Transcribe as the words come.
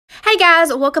Hey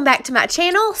guys, welcome back to my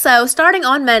channel. So starting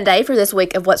on Monday for this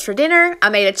week of What's for Dinner, I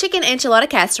made a chicken enchilada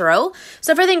casserole.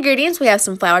 So for the ingredients, we have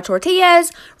some flour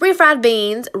tortillas, refried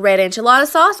beans, red enchilada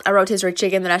sauce, a rotisserie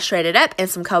chicken that I shredded up, and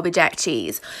some Colby Jack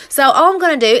cheese. So all I'm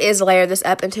going to do is layer this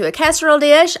up into a casserole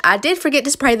dish. I did forget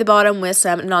to spray the bottom with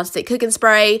some nonstick cooking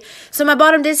spray. So my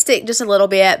bottom did stick just a little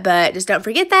bit, but just don't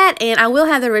forget that. And I will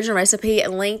have the original recipe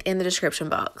linked in the description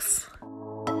box.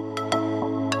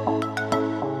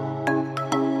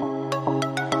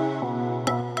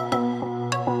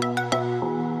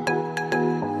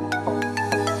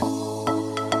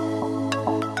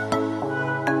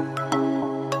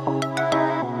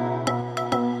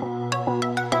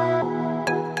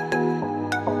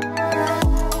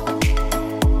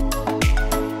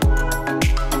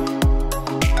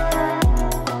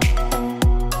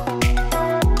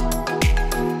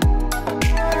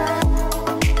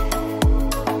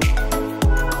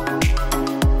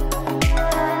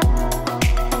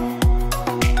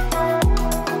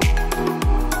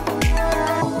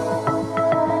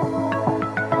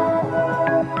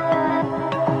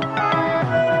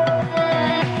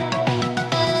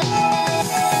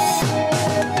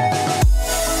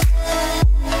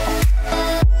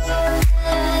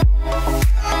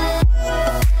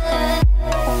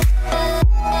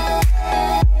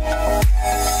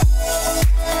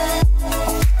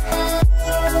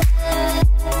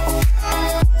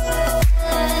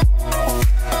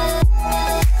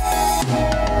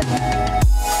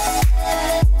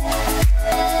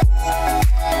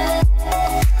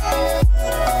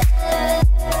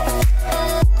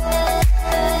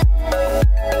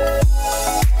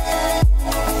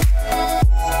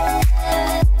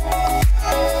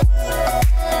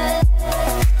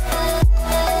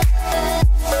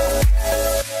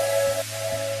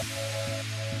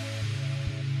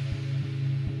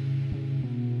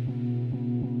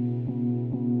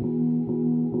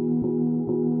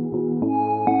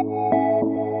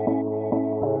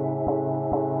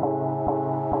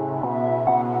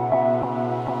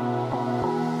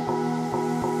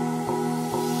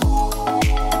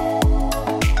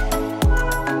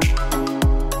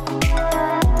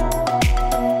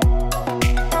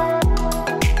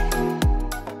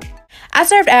 I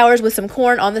served ours with some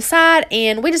corn on the side,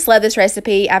 and we just love this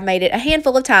recipe. I've made it a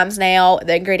handful of times now.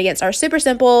 The ingredients are super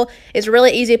simple. It's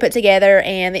really easy to put together,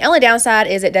 and the only downside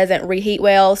is it doesn't reheat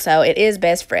well, so it is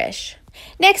best fresh.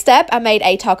 Next up, I made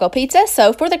a taco pizza.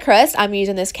 So for the crust, I'm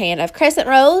using this can of crescent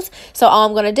rolls. So all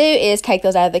I'm going to do is take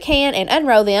those out of the can and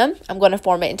unroll them. I'm going to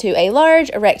form it into a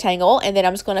large rectangle, and then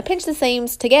I'm just going to pinch the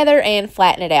seams together and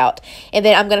flatten it out. And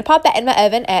then I'm going to pop that in my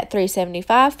oven at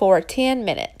 375 for 10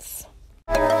 minutes.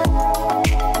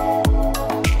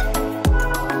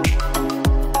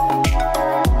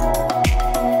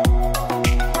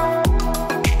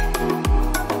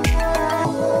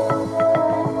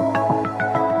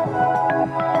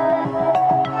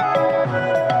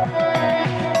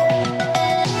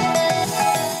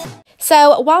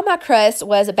 So while my crust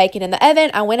was baking in the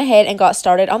oven, I went ahead and got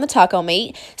started on the taco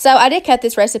meat. So I did cut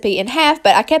this recipe in half,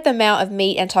 but I kept the amount of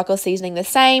meat and taco seasoning the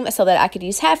same so that I could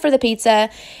use half for the pizza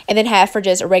and then half for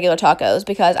just regular tacos,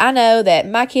 because I know that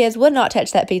my kids would not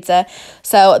touch that pizza.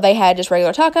 So they had just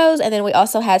regular tacos, and then we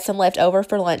also had some left over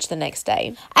for lunch the next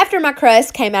day. After my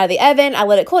crust came out of the oven, I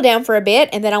let it cool down for a bit,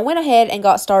 and then I went ahead and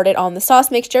got started on the sauce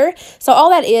mixture. So all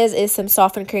that is some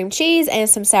softened cream cheese and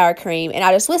some sour cream, and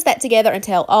I just whisked that together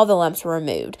until all the lumps were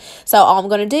removed. So all I'm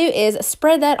going to do is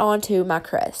spread that onto my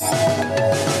crust.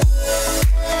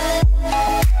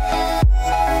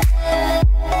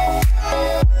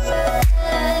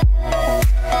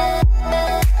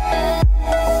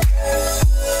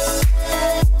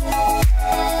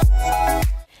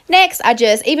 Next, I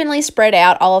just evenly spread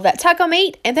out all of that taco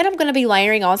meat, and then I'm going to be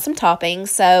layering on some toppings.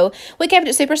 So we kept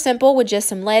it super simple with just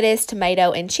some lettuce,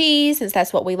 tomato, and cheese, since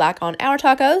that's what we like on our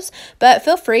tacos, but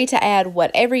feel free to add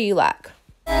whatever you like.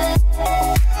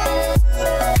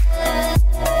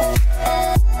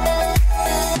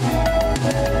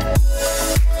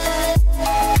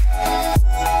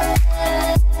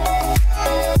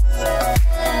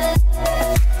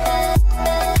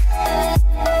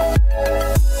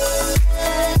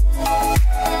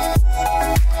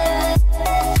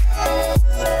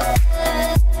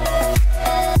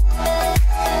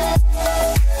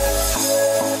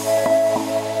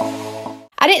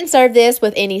 serve this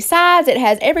with any sides. It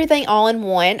has everything all in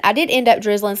one. I did end up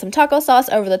drizzling some taco sauce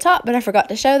over the top, but I forgot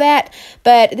to show that.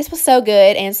 But this was so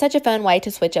good and such a fun way to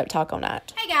switch up taco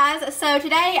night. Hey guys, so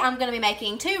today I'm going to be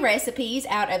making 2 recipes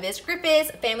out of this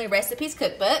Griffiths Family Recipes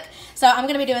cookbook. So I'm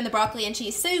going to be doing the broccoli and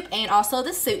cheese soup and also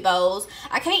the soup bowls.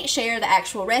 I can't share the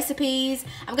actual recipes.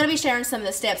 I'm going to be sharing some of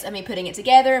the steps of me putting it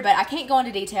together, but I can't go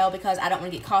into detail because I don't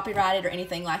want to get copyrighted or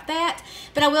anything like that.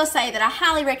 But I will say that I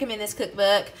highly recommend this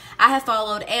cookbook. I have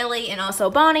followed Ellie and also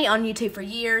Bonnie on YouTube for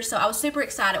years, so I was super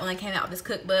excited when they came out with this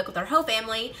cookbook with our whole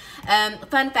family.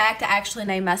 Fun fact, I actually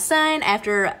named my son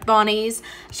after Bonnie's.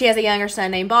 She has a younger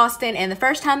son named Boston, and the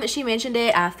first time that she mentioned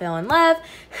it, I fell in love.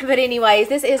 But anyways,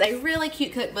 this is a really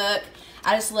cute cookbook.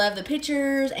 I just love the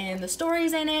pictures and the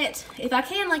stories in it. If I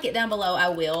can link it down below, I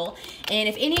will. And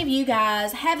if any of you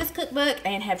guys have this cookbook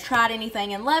and have tried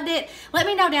anything and loved it, let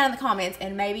me know down in the comments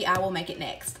and maybe I will make it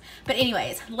next. But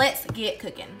anyways, let's get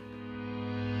cooking.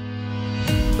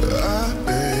 I've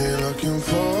been looking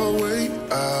for a way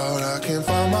out. I can't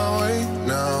find my way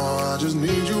now. I just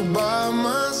need you by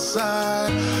my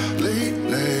side.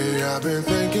 Lately, I've been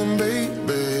thinking,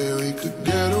 baby, we could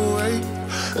get away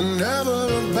and never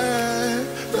look back.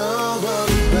 Never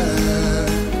look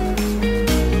back.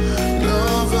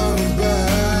 Never look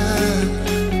back.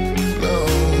 No,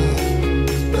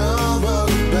 never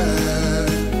look back.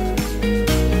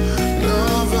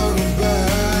 Never look back.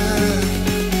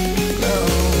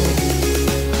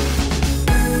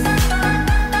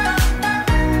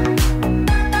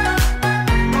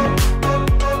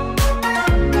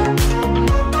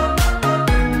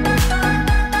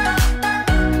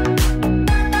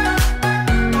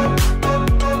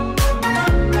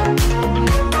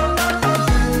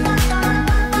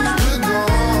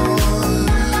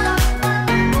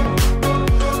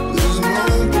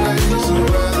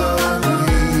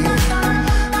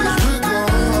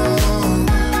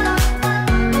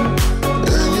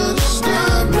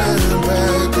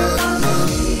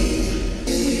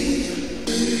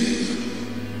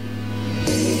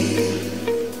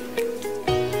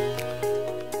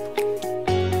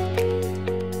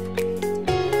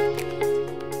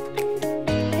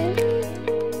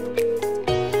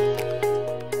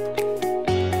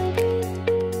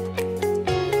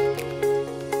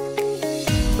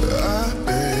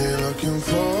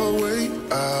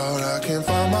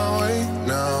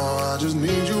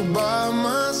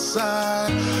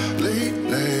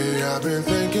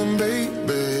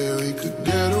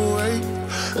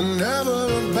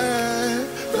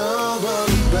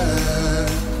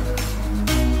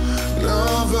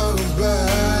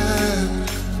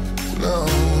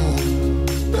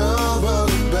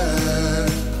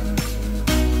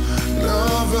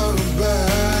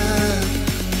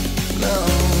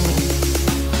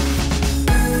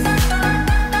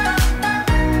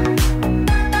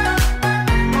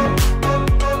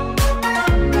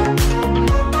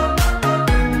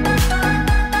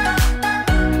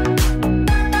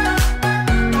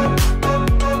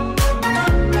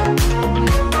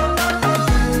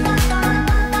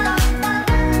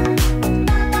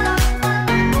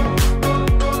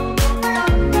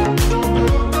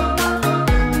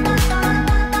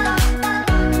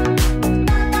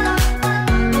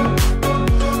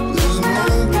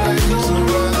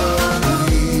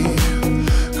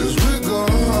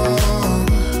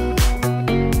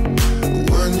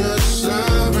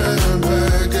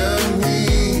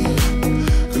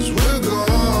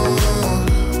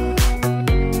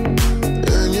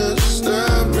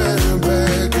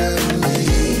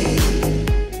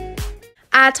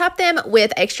 I topped them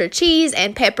with extra cheese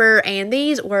and pepper, and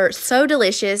these were so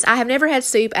delicious. I have never had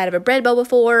soup out of a bread bowl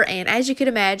before, and as you can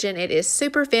imagine, it is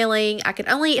super filling. I could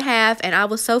only eat half, and I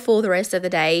was so full the rest of the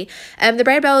day. The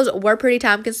bread bowls were pretty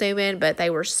time-consuming, but they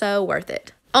were so worth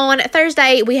it. On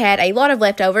Thursday, we had a lot of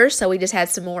leftovers, so we just had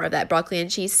some more of that broccoli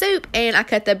and cheese soup, and I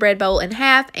cut the bread bowl in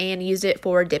half and used it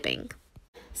for dipping.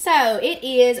 So it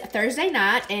is Thursday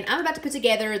night, and I'm about to put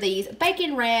together these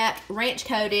bacon wrapped, ranch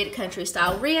coated country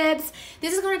style ribs.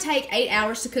 This is going to take 8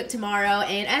 hours to cook tomorrow,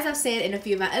 and as I've said in a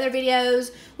few of my other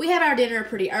videos, we have our dinner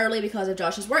pretty early because of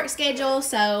Josh's work schedule,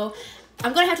 so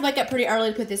I'm going to have to wake up pretty early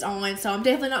to put this on, so I'm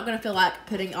definitely not going to feel like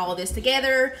putting all of this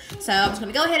together. So I'm just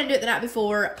going to go ahead and do it the night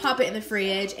before, pop it in the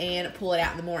fridge, and pull it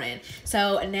out in the morning.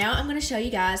 So now I'm going to show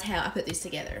you guys how I put these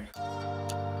together.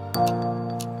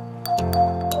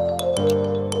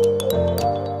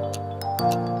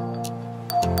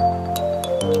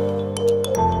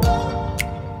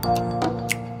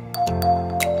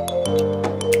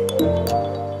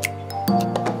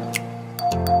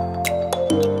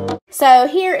 So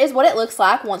here is what it looks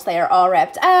like once they are all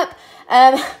wrapped up.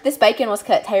 This bacon was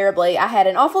cut terribly. I had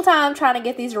an awful time trying to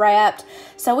get these wrapped,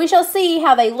 so we shall see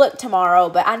how they look tomorrow,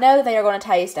 but I know that they are going to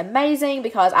taste amazing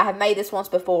because I have made this once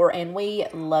before and we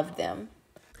loved them.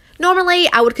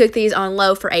 Normally, I would cook these on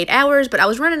low for 8 hours, but I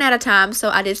was running out of time, so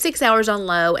I did 6 hours on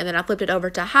low, and then I flipped it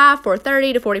over to high for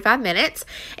 30 to 45 minutes.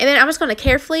 And then I'm just going to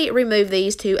carefully remove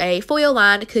these to a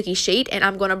foil-lined cookie sheet, and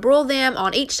I'm going to broil them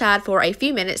on each side for a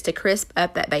few minutes to crisp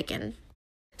up that bacon.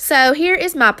 So here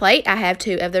is my plate. I have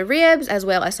 2 of the ribs as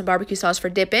well as some barbecue sauce for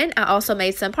dipping. I also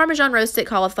made some Parmesan roasted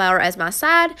cauliflower as my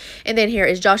side. And then here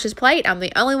is Josh's plate. I'm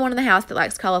the only one in the house that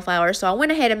likes cauliflower, so I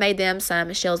went ahead and made them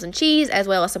some shells and cheese as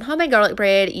well as some homemade garlic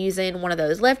bread using one of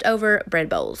those leftover bread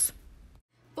bowls.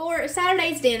 For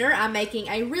Saturday's dinner, I'm making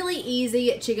a really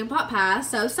easy chicken pot pie.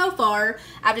 So far,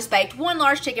 I've just baked 1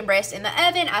 large chicken breast in the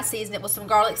oven. I seasoned it with some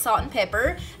garlic, salt, and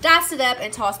pepper, diced it up,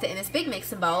 and tossed it in this big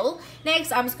mixing bowl.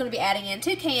 Next, I'm just going to be adding in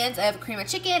 2 cans of cream of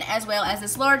chicken, as well as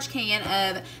this large can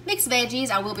of mixed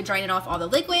veggies. I will be draining off all the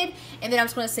liquid, and then I'm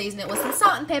just going to season it with some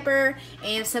salt and pepper,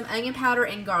 and some onion powder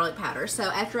and garlic powder. So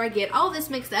after I get all this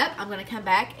mixed up, I'm going to come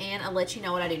back and I'll let you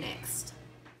know what I do next.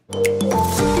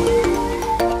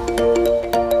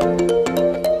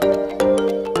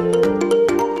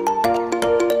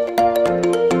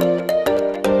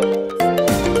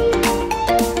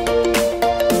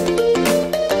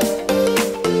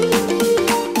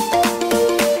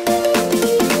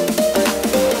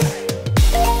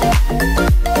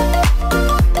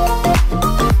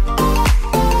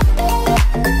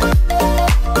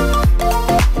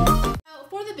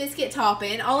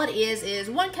 Topping, all it is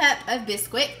 1 cup of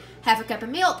Bisquick, half a cup of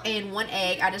milk, and 1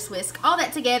 egg. I just whisk all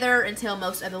that together until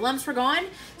most of the lumps are gone.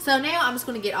 So now I'm just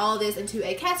going to get all of this into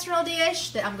a casserole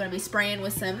dish that I'm going to be spraying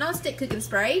with some nonstick cooking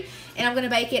spray, and I'm going to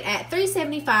bake it at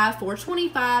 375 for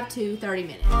 25 to 30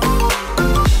 minutes.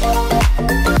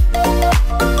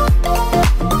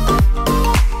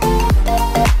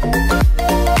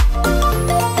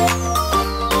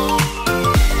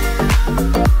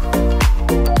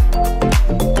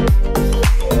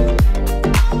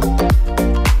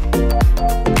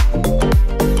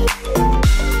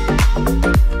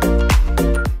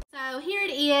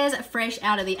 Fresh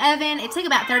out of the oven. It took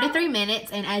about 33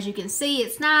 minutes, and as you can see,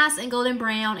 it's nice and golden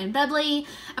brown and bubbly.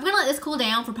 I'm gonna let this cool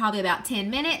down for probably about 10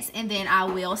 minutes, and then I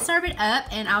will serve it up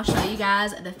and I'll show you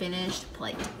guys the finished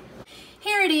plate.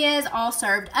 Here it is, all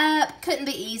served up. Couldn't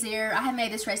be easier. I have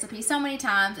made this recipe so many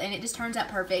times and it just turns out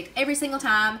perfect every single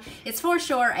time. It's for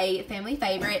sure a family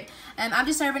favorite. I'm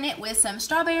just serving it with some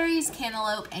strawberries,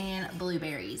 cantaloupe, and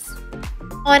blueberries.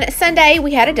 On Sunday,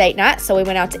 we had a date night, so we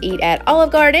went out to eat at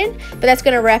Olive Garden. But that's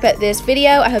going to wrap up this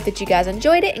video. I hope that you guys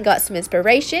enjoyed it and got some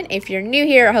inspiration. If you're new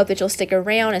here, I hope that you'll stick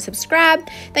around and subscribe.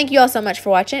 Thank you all so much for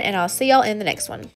watching, and I'll see y'all in the next one.